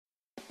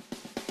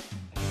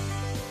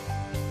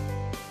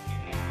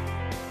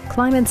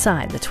climb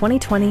inside the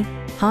 2020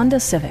 Honda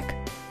Civic.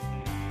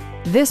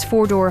 This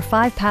four-door,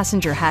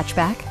 five-passenger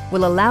hatchback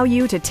will allow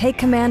you to take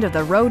command of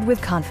the road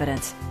with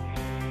confidence.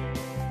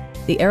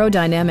 The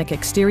aerodynamic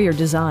exterior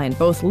design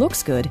both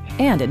looks good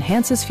and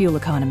enhances fuel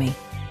economy,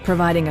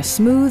 providing a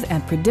smooth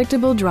and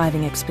predictable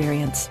driving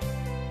experience.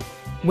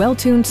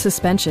 Well-tuned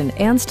suspension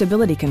and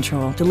stability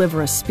control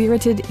deliver a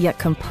spirited yet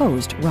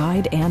composed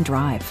ride and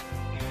drive.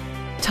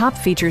 Top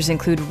features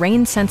include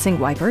rain-sensing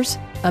wipers,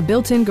 a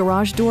built-in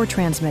garage door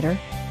transmitter,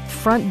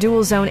 front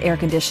dual-zone air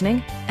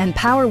conditioning, and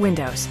power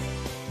windows.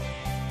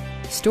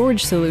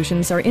 Storage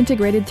solutions are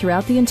integrated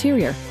throughout the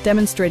interior,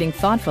 demonstrating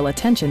thoughtful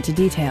attention to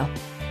detail.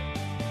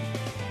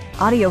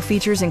 Audio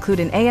features include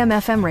an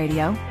AM/FM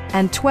radio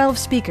and 12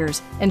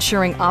 speakers,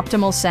 ensuring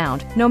optimal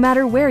sound no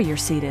matter where you're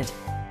seated.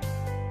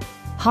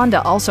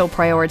 Honda also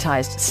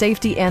prioritized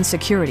safety and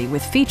security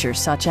with features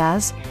such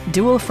as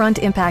dual front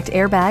impact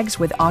airbags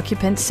with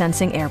occupant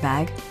sensing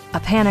airbag, a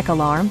panic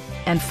alarm,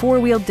 and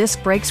four-wheel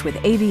disc brakes with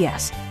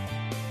ABS.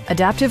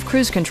 Adaptive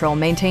Cruise Control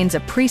maintains a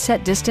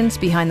preset distance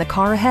behind the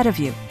car ahead of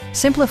you,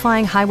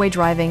 simplifying highway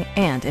driving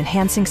and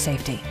enhancing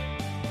safety.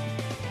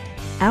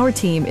 Our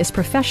team is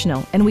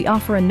professional and we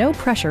offer a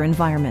no-pressure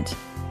environment.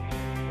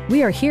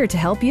 We are here to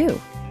help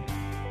you.